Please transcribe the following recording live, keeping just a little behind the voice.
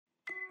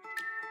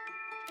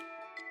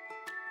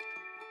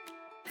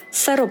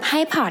สรุปให้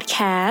พอดแค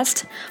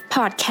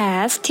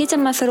สต์ที่จะ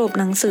มาสรุป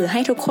หนังสือให้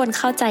ทุกคน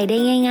เข้าใจได้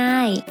ง่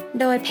ายๆ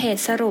โดยเพจ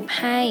สรุป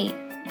ให้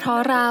เพราะ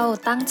เรา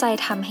ตั้งใจ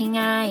ทำให้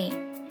ง่าย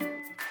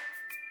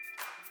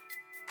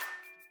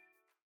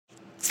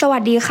สวั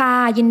สดีค่ะ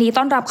ยินดี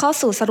ต้อนรับเข้า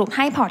สู่สรุปใ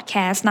ห้พอดแค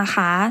สต์นะค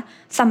ะ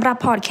สำหรับ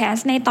พอดแคส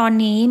ต์ในตอน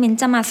นี้มิ้น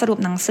จะมาสรุป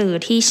หนังสือ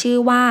ที่ชื่อ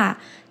ว่า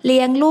เ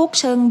ลี้ยงลูก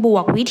เชิงบว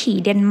กวิถี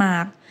เดนมา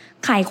ร์ก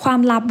ไขความ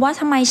ลับว่า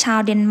ทำไมชาว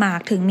เดนมาร์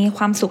กถึงมีค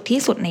วามสุขที่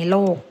สุดในโล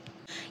ก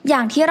อย่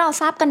างที่เรา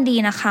ทราบกันดี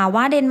นะคะ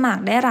ว่าเดนมาร์ก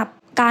ได้รับ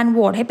การโหว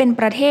ตให้เป็น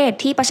ประเทศ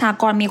ที่ประชา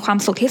กรมีความ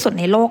สุขที่สุด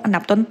ในโลกอัน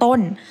ดับต้น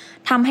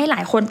ๆทำให้หลา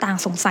ยคนต่าง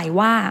สงสัย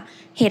ว่า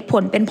เหตุผ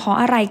ลเป็นเพราะ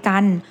อะไรกั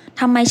น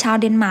ทำไมชาว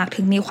เดนมาร์ก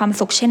ถึงมีความ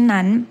สุขเช่น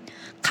นั้น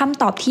ค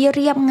ำตอบที่เ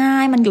รียบง่า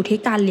ยมันอยู่ที่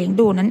การเลี้ยง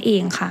ดูนั่นเอ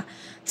งค่ะ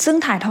ซึ่ง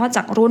ถ่ายทอดจ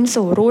ากรุ่น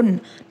สู่รุ่น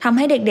ทำใ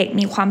ห้เด็กๆ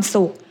มีความ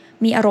สุข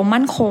มีอารมณ์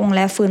มั่นคงแล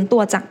ะฟื้นตั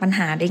วจากปัญห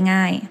าได้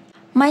ง่าย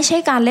ไม่ใช่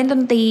การเล่นด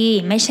นตรี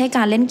ไม่ใช่ก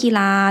ารเล่นกีฬ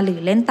าหรือ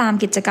เล่นตาม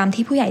กิจกรรม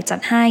ที่ผู้ใหญ่จัด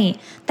ให้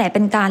แต่เป็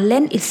นการเล่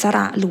นอิสร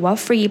ะหรือว่า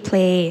free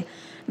play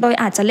โดย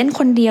อาจจะเล่นค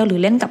นเดียวหรือ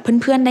เล่นกับ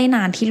เพื่อนๆได้น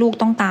านที่ลูก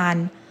ต้องการ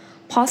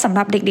เพราะสำห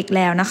รับเด็กๆแ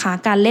ล้วนะคะ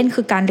การเล่น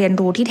คือการเรียน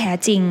รู้ที่แท้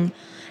จริง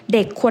เ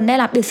ด็กควรได้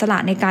รับอิสระ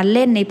ในการเ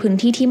ล่นในพื้น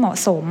ที่ที่เหมาะ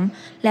สม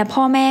และพ่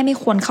อแม่ไม่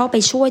ควรเข้าไป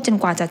ช่วยจน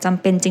กว่าจะจ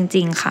ำเป็นจ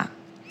ริงๆค่ะ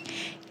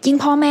ยิ่ง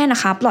พ่อแม่นะ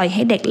คะปล่อยใ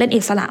ห้เด็กเล่น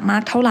อิสระมา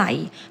กเท่าไหร่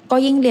ก็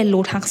ยิ่งเรียน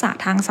รู้ทักษะ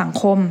ทางสัง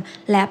คม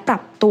และปรั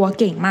บตัว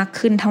เก่งมาก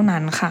ขึ้นเท่า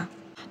นั้นค่ะ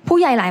ผู้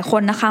ใหญ่หลายค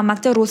นนะคะมัก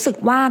จะรู้สึก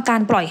ว่ากา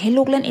รปล่อยให้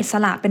ลูกเล่นอิส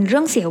ระเป็นเรื่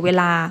องเสียเว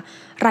ลา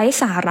ไร้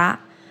สาระ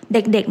เ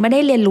ด็กๆไม่ได้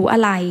เรียนรู้อะ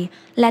ไร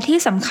และที่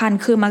สำคัญ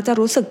คือมักจะ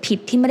รู้สึกผิด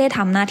ที่ไม่ได้ท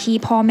ำหน้าที่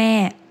พ่อแม่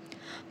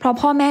เพราะ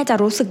พ่อแม่จะ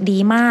รู้สึกดี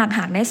มากห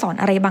ากได้สอน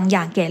อะไรบางอ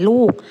ย่างแก่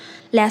ลูก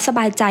และสบ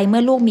ายใจเมื่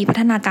อลูกมีพั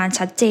ฒนาการ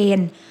ชัดเจน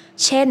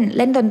เช่นเ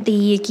ล่นดนตรี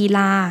กีฬ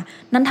า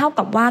นั่นเท่า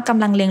กับว่าก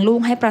ำลังเลี้ยงลู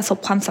กให้ประสบ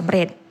ความสำเ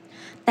ร็จ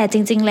แต่จ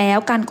ริงๆแล้ว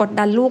การกด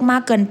ดันลูกมา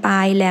กเกินไป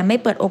และไม่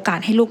เปิดโอกาส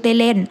ให้ลูกได้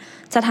เล่น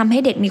จะทำให้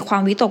เด็กมีควา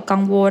มวิตกกั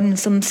งวล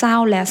ซึมเศร้า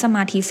และสม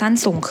าธิสั้น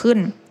สูงขึ้น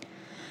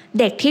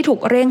เด็กที่ถูก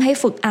เร่งให้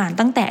ฝึกอ่าน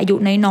ตั้งแต่อายุ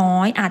น้อ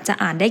ยๆอาจจะ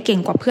อ่านได้เก่ง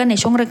กว่าเพื่อนใน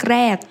ช่วงแร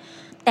ก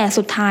ๆแต่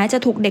สุดท้ายจะ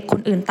ถูกเด็กค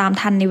นอื่นตาม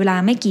ทันในเวลา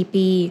ไม่กี่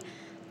ปี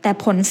แต่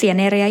ผลเสีย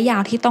ในระยะยา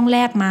วที่ต้องแล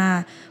กมา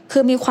คื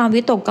อมีความ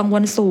วิตกกังว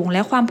ลสูงแล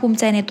ะความภูมิ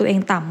ใจในตัวเอง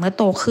ต่ำเมื่อ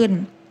โตขึ้น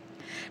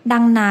ดั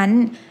งนั้น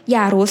อ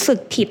ย่ารู้สึก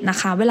ผิดนะ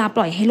คะเวลาป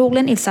ล่อยให้ลูกเ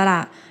ล่นอิสระ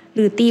ห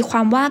รือตีคว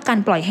ามว่าการ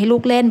ปล่อยให้ลู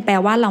กเล่นแปล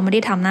ว่าเราไม่ไ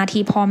ด้ทำหน้า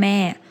ที่พ่อแม่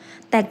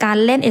แต่การ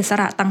เล่นอิส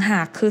ระต่างหา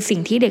กคือสิ่ง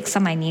ที่เด็กส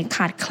มัยนี้ข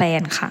าดแคล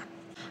นค่ะ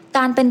ก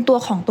ารเป็นตัว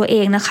ของตัวเอ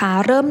งนะคะ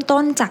เริ่มต้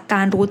นจากก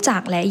ารรู้จั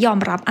กและยอม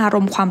รับอาร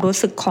มณ์ความรู้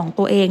สึกของ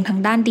ตัวเองทั้ง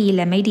ด้านดีแ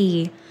ละไม่ดี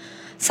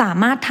สา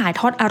มารถถ่าย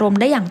ทอดอารมณ์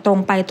ได้อย่างตรง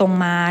ไปตรง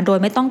มาโดย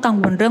ไม่ต้องกัง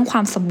วลเรื่องคว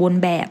ามสมบูรณ์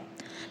แบบ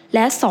แล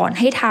ะสอน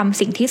ให้ทำ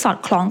สิ่งที่สอด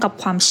คล้องกับ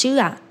ความเชื่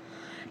อ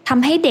ท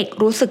ำให้เด็ก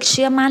รู้สึกเ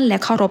ชื่อมั่นและ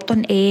เคารพต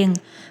นเอง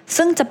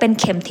ซึ่งจะเป็น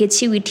เข็มทิศ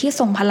ชีวิตที่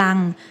ทรงพลัง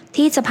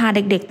ที่จะพาเ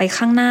ด็กๆไป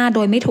ข้างหน้าโด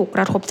ยไม่ถูกก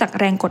ระทบจาก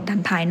แรงกดดัน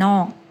ภายนอ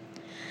ก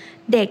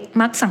เด็ก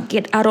มักสังเก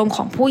ตอารมณ์ข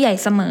องผู้ใหญ่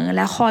เสมอแ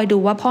ละคอยดู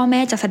ว่าพ่อแ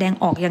ม่จะแสดง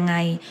ออกยังไง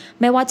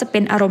ไม่ว่าจะเป็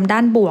นอารมณ์ด้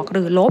านบวกห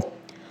รือลบ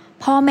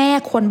พ่อแม่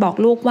ควรบอก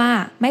ลูกว่า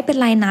ไม่เป็น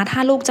ไรนะถ้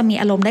าลูกจะมี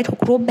อารมณ์ได้ทุก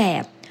รูปแบ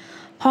บ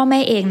พ่อแม่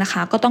เองนะค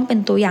ะก็ต้องเป็น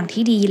ตัวอย่าง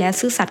ที่ดีและ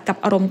ซื่อสัตย์กับ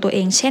อารมณ์ตัวเอ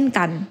งเช่น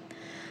กัน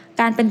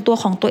การเป็นตัว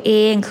ของตัวเอ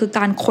งคือก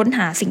ารค้นห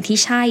าสิ่งที่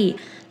ใช่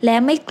และ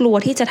ไม่กลัว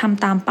ที่จะท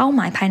ำตามเป้าห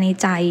มายภายใน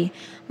ใจ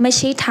ไม่ใ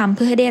ช่ทำเ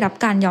พื่อให้ได้รับ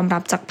การยอมรั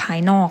บจากภาย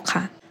นอก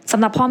ค่ะส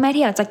ำหรับพ่อแม่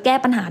ที่อยากจะแก้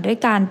ปัญหาด้วย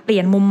การเปลี่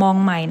ยนมุมมอง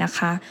ใหม่นะค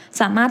ะ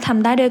สามารถท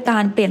ำได้โดยกา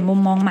รเปลี่ยนมุม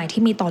มองใหม่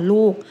ที่มีต่อ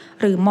ลูก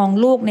หรือมอง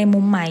ลูกในมุ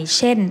มใหม่เ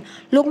ช่น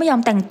ลูกไม่ยอ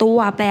มแต่งตัว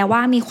แปลว่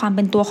ามีความเ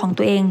ป็นตัวของ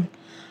ตัวเอง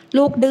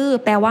ลูกดื้อ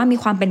แปลว่ามี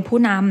ความเป็นผู้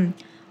น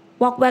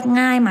ำวอกแวก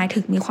ง่ายหมายถึ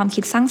งมีความ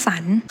คิดสร้างสร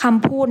รค์ค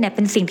ำพูดเนี่ยเ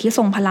ป็นสิ่งที่ท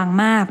รงพลัง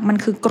มากมัน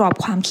คือกรอบ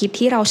ความคิด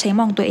ที่เราใช้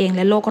มองตัวเองแ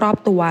ละโลกรอบ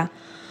ตัว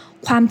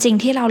ความจริง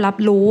ที่เรารับ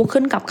รู้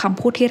ขึ้นกับคำ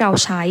พูดที่เรา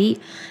ใช้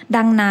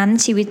ดังนั้น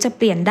ชีวิตจะเ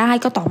ปลี่ยนได้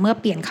ก็ต่อเมื่อ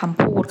เปลี่ยนค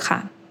ำพูดค่ะ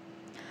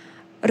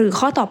หรือ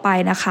ข้อต่อไป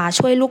นะคะ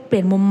ช่วยลูกเปลี่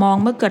ยนมุมมอง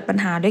เมื่อเกิดปัญ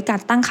หาด้วยการ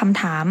ตั้งค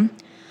ำถาม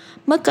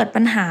เมื่อเกิด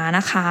ปัญหาน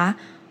ะคะ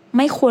ไ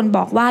ม่ควรบ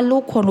อกว่าลู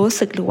กควรรู้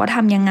สึกหรือว่าท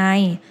ำยังไง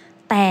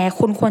แต่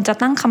คุณควรจะ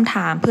ตั้งคำถ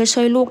ามเพื่อ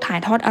ช่วยลูกถ่าย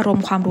ทอดอารม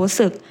ณ์ความรู้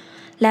สึก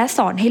และส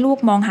อนให้ลูก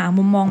มองหา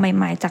มุมมองใ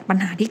หม่ๆจากปัญ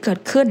หาที่เกิด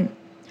ขึ้น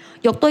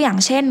ยกตัวอย่าง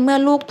เช่นเมื่อ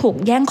ลูกถูก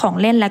แย่งของ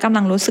เล่นและกำ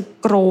ลังรู้สึก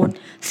โกรธ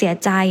เสีย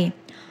ใจ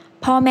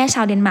พ่อแม่ช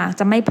าวเดนมาร์ก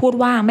จะไม่พูด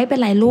ว่าไม่เป็น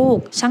ไรลูก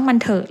ช่างมัน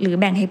เถอะหรือ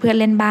แบ่งให้เพื่อน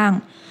เล่นบ้าง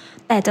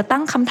แต่จะตั้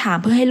งคำถาม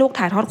เพื่อให้ลูก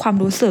ถ่ายทอดความ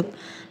รู้สึก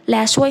แล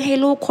ะช่วยให้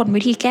ลูกค้น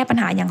วิธีแก้ปัญ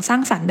หาอย่างสร้า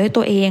งสรรค์ด้วย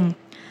ตัวเอง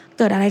เ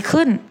กิดอะไร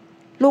ขึ้น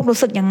ลูกรู้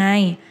สึกยังไง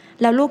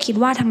แล้วลูกคิด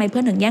ว่าทำไมเพื่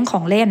อนถึงแย่งขอ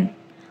งเล่น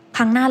ค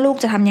รั้งหน้าลูก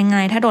จะทำยังไง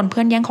ถ้าโดนเ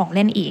พื่อนแย่งของเ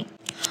ล่นอีก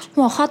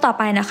หัวข้อต่อ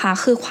ไปนะคะ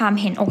คือความ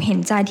เห็นอกเห็น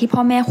ใจที่พ่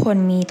อแม่ควร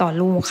มีต่อ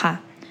ลูกค่ะ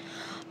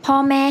พ่อ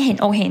แม่เห็น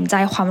อกเห็นใจ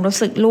ความรู้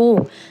สึกลูก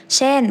เ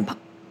ช่น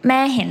แม่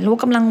เห็นลูก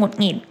กำลังหงุด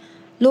หงิด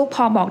ลูกพ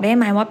อบอกได้ไ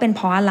หมว่าเป็นเพ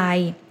ราะอะไร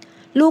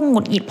ลูกห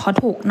งุดหงิดเพราะ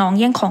ถูกน้อง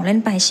แย่งของเล่น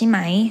ไปใช่ไหม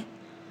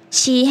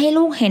ชี้ให้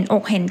ลูกเห็นอ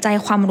กเห็นใจ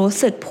ความรู้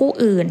สึกผู้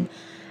อื่น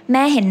แ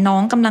ม่เห็นน้อ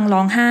งกำลังร้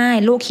องไห้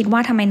ลูกคิดว่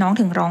าทำไมน้อง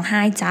ถึงร้องไ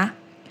ห้จ๊ะ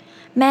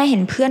แม่เห็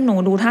นเพื่อนหนู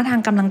ดูท่าทา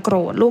งกำลังโกร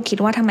ธลูกคิด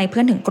ว่าทำไมเพื่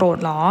อนถึงโกรธ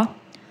หรอ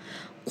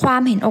ควา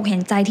มเห็นอกเห็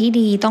นใจที่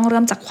ดีต้องเ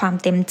ริ่มจากความ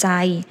เต็มใจ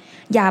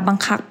อย่าบัง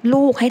คับ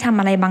ลูกให้ทำ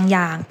อะไรบางอ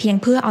ย่างเพียง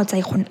เพื่อเอาใจ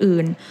คน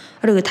อื่น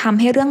หรือทำ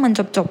ให้เรื่องมัน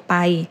จบไป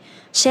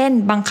เช่น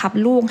บังคับ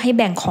ลูกให้แ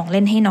บ่งของเ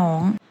ล่นให้น้อ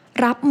ง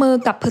รับมือ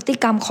กับพฤติ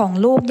กรรมของ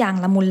ลูกอย่าง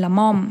ละมุนละ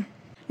ม่อม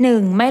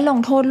 1. ไม่ลง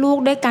โทษลูก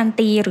ด้วยการ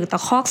ตีหรือตะ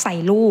คอกใส่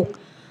ลูก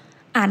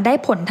อาจได้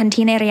ผลทัน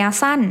ทีในระยะ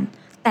สั้น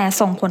แต่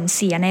ส่งผลเ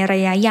สียในระ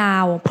ยะยา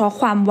วเพราะ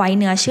ความไว้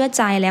เนื้อเชื่อใ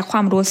จและคว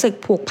ามรู้สึก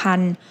ผูกพัน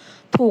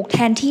ถูกแท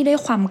นที่ด้วย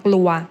ความก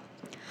ลัว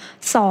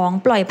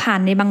 2. ปล่อยผ่าน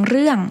ในบางเ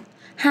รื่อง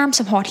ห้ามเฉ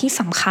พาะที่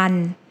สำคัญ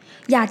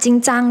อย่าจริง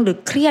จังหรือ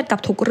เครียดกับ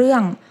ทุกเรื่อ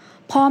ง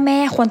พ่อแม่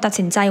ควรตัด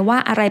สินใจว่า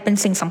อะไรเป็น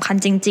สิ่งสำคัญ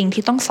จริงๆ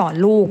ที่ต้องสอน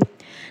ลูก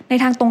ใน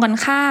ทางตรงกัน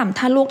ข้าม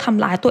ถ้าลูกท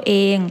ำร้ายตัวเอ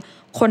ง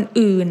คน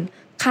อื่น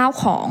ข้าว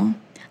ของ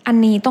อัน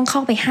นี้ต้องเข้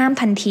าไปห้าม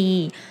ทันที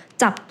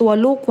จับตัว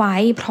ลูกไว้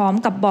พร้อม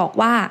กับบอก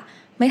ว่า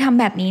ไม่ทำ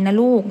แบบนี้นะ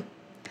ลูก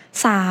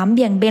 3. เ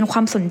บี่ยงเบนคว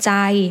ามสนใจ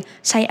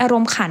ใช้อาร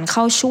มณ์ขันเข้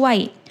าช่วย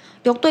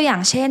ยกตัวอย่า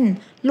งเช่น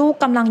ลูก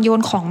กำลังโย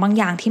นของบาง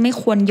อย่างที่ไม่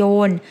ควรโย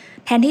น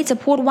แทนที่จะ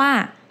พูดว่า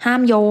ห้า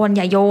มโยนอ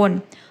ย่าโยน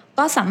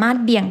ก็สามารถ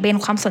เบี่ยงเบน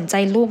ความสนใจ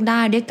ลูกไ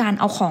ด้ด้วยการ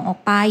เอาของออก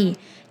ไป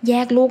แย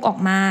กลูกออก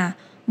มา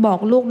บอก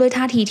ลูกด้วย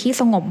ท่าทีที่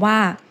สงบว่า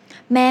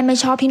แม่ไม่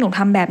ชอบที่หนูท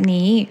ำแบบ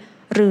นี้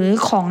หรือ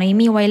ของนี้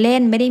มีไว้เล่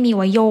นไม่ได้มีไ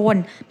ว้โยน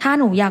ถ้า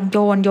หนูอยากโย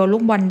นลู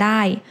กบอลไ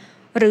ด้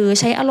หรือ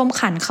ใช้อารมณ์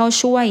ขันเข้า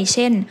ช่วยเ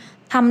ช่น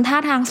ทำท่า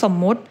ทางสม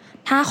มุติ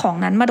ถ้าของ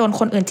นั้นมาโดน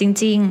คนอื่นจ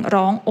ริงๆ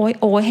ร้องโอ๊ย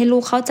โอ๊ยให้ลู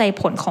กเข้าใจ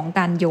ผลของก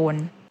ารโยน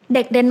เ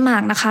ด็กเดนมา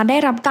ร์กนะคะได้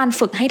รับการ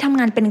ฝึกให้ทำ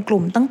งานเป็นก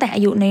ลุ่มตั้งแต่อ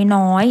ายุ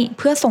น้อยๆเ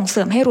พื่อส่งเส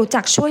ริมให้รู้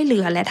จักช่วยเหลื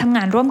อและทำง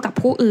านร่วมกับ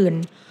ผู้อื่น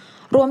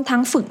รวมทั้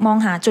งฝึกมอง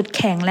หาจุดแ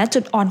ข็งและจุ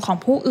ดอ่อนของ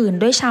ผู้อื่น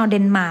ด้วยชาวเด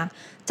นมาร์ก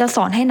จะส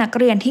อนให้นัก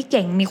เรียนที่เ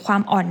ก่งมีควา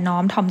มอ่อนน้อ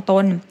มถ่อมต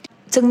น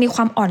จึงมีค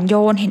วามอ่อนโย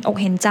นเห็นอก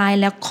เห็นใจ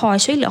และคอย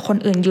ช่วยเหลือคน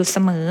อื่นอยู่เส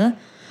มอ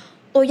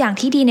ตัวอย่าง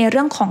ที่ดีในเ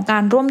รื่องของกา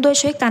รร่วมด้วย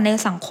ช่วยกันใน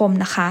สังคม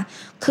นะคะ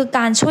คือก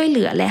ารช่วยเห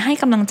ลือและให้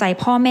กำลังใจ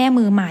พ่อแม่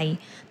มือใหม่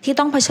ที่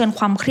ต้องเผชิญค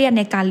วามเครียดใ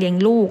นการเลี้ยง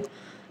ลูก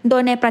โด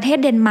ยในประเทศ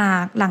เดนมา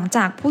ร์กหลังจ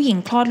ากผู้หญิง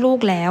คลอดลูก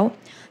แล้ว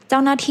เจ้า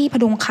หน้าที่พ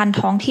ดุงครรภ์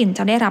ท้องถิ่นจ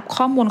ะได้รับ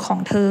ข้อมูลของ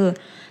เธอ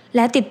แล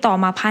ะติดต่อ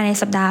มาภายใน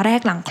สัปดาห์แร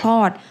กหลังคล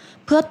อด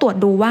เพื่อตรวจ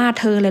ดูว่า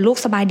เธอและลูก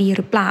สบายดีห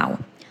รือเปล่า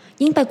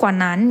ยิ่งไปกว่า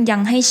นั้นยั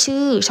งให้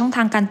ชื่อช่องท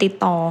างการติด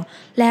ต่อ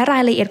และรา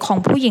ยละเอียดของ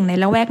ผู้หญิงใน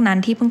ละแวกนั้น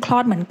ที่เพิ่งคลอ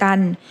ดเหมือนกัน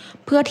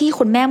เพื่อที่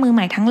คุณแม่มือให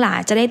ม่ทั้งหลาย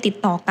จะได้ติด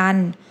ต่อกัน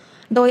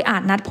โดยอา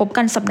จนัดพบ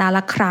กันสัปดาห์ล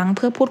ะครั้งเ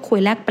พื่อพูดคุย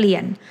แลกเปลี่ย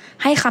น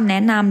ให้คำแน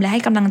ะนำและให้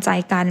กำลังใจ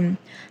กัน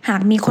หา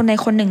กมีคนใด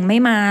คนหนึ่งไม่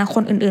มาค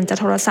นอื่นๆจะ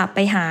โทรศัพท์ไป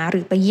หาหรื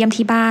อไปเยี่ยม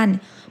ที่บ้าน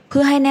เพื่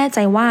อให้แน่ใจ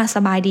ว่าส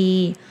บายดี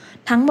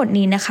ทั้งหมด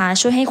นี้นะคะ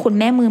ช่วยให้คุณ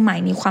แม่มือใหม่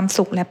มีความ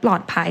สุขและปลอ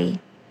ดภัย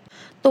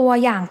ตัว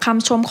อย่างค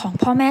ำชมของ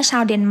พ่อแม่ชา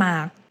วเดนมา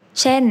ร์ก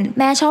เช่น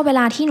แม่ชอบเว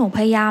ลาที่หนูพ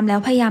ยายามแล้ว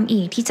พยายาม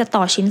อีกที่จะ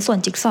ต่อชิ้นส่วน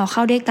จิ๊กซอว์เข้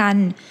าด้วยกัน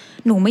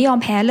หนูไม่ยอม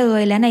แพ้เล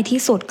ยและในที่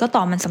สุดก็ต่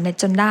อมันสำเร็จ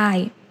จนได้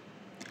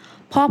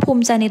พ่อภู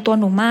มิใจในตัว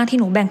หนูมากที่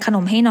หนูแบ่งขน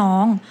มให้น้อ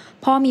ง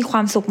พ่อมีคว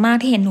ามสุขมาก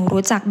ที่เห็นหนู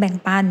รู้จักแบ่ง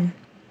ปัน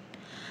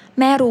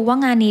แม่รู้ว่า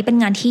งานนี้เป็น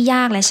งานที่ย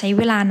ากและใช้เ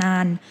วลานา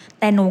น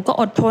แต่หนูก็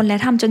อดทนและ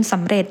ทำจนส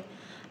ำเร็จ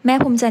แม่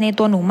ภูมิใจใน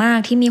ตัวหนูมาก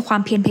ที่มีควา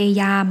มเพียรพยา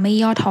ยามไม่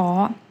ย่อท้อ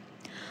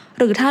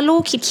หรือถ้าลู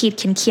กขีด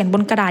เขียนบ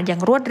นกระดาษอย่า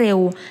งรวดเร็ว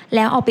แ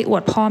ล้วเอาไปอว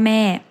ดพ่อแ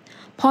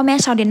ม่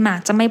ชาวเดนมาร์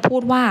กจะไม่พู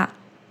ดว่า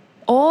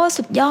โอ้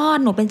สุดยอด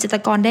หนูเป็นจิตร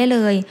กรได้เล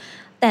ย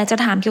แต่จะ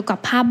ถามเกี่ยวกับ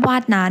ภาพวา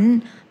ดนั้น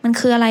มัน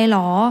คืออะไรหร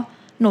อ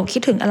หนูคิ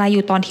ดถึงอะไรอ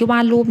ยู่ตอนที่วา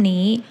ดรูป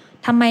นี้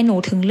ทำไมหนู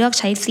ถึงเลือก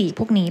ใช้สีพ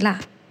วกนี้ล่ะ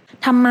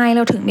ทำไมเร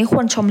าถึงไม่ค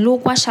วรชมลูก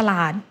ว่าฉล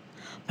าด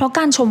เพราะก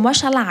ารชมว่า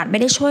ฉลาดไม่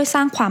ได้ช่วยสร้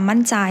างความมั่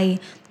นใจ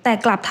แต่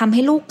กลับทำใ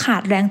ห้ลูกขา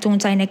ดแรงจูง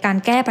ใจในการ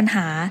แก้ปัญห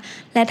า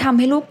และทำใ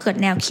ห้ลูกเกิด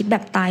แนวคิดแบ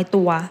บตาย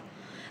ตัว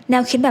แน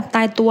วคิดแบบต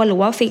ายตัวหรือ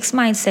ว่า fixed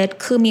mindset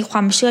คือมีคว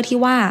ามเชื่อที่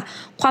ว่า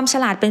ความฉ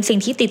ลาดเป็นสิ่ง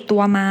ที่ติดตั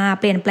วมา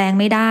เปลี่ยนแปลง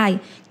ไม่ได้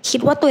คิด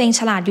ว่าตัวเอง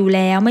ฉลาดอยู่แ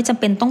ล้วไม่จำ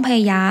เป็นต้องพย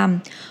ายาม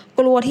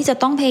กลัวที่จะ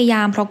ต้องพยาย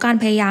ามเพราะการ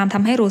พยายามท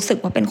ำให้รู้สึก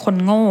ว่าเป็นคน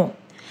โง่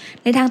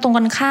ในทางตรง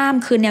กันข้าม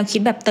คือแนวคิ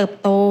ดแบบเติบ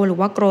โตหรือ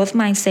ว่า growth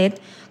mindset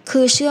คื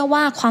อเชื่อว่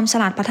าความฉ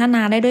ลาดพัฒน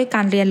าได้ด้วยก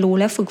ารเรียนรู้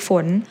และฝึกฝ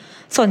น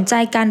สนใจ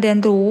การเรียน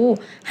รู้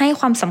ให้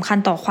ความสำคัญ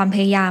ต่อความพ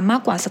ยายามมา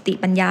กกว่าสติ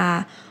ปัญญา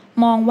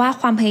มองว่า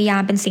ความพยายา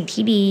มเป็นสิ่ง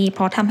ที่ดีเพ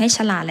ราะทำให้ฉ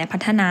ลาดและพั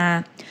ฒนา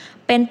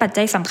เป็นปัจ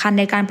จัยสำคัญ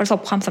ในการประสบ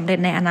ความสำเร็จ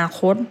ในอนาค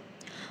ต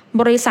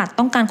บริษัท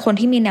ต้องการคน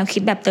ที่มีแนวคิ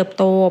ดแบบเติบ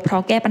โตเพรา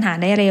ะแก้ปัญหา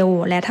ได้เร็ว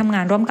และทำง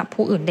านร่วมกับ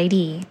ผู้อื่นได้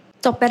ดี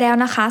จบไปแล้ว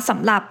นะคะส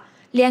ำหรับ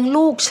เลี้ยง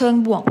ลูกเชิง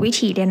บวกวิ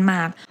ถีเดนม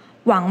าร์ก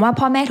หวังว่า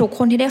พ่อแม่ทุกค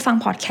นที่ได้ฟัง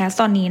พอดแคสต์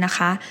ตอนนี้นะค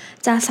ะ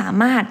จะสา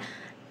มารถ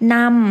น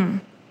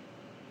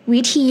ำ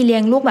วิธีเลี้ย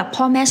งลูกแบบ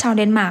พ่อแม่ชาวเ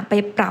ดนมาร์กไป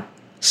ปรับ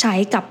ใช้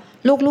กับ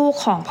ลูก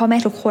ๆของพ่อแม่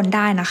ทุกคนไ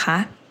ด้นะคะ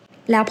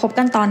แล้วพบ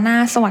กันตอนหน้า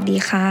สวัสดี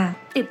ค่ะ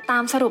ติดตา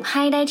มสรุปใ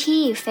ห้ได้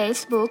ที่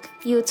Facebook,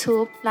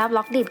 YouTube และ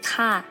Blogdit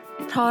ค่ะ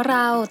เพราะเร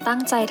าตั้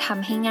งใจท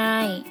ำให้ง่า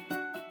ย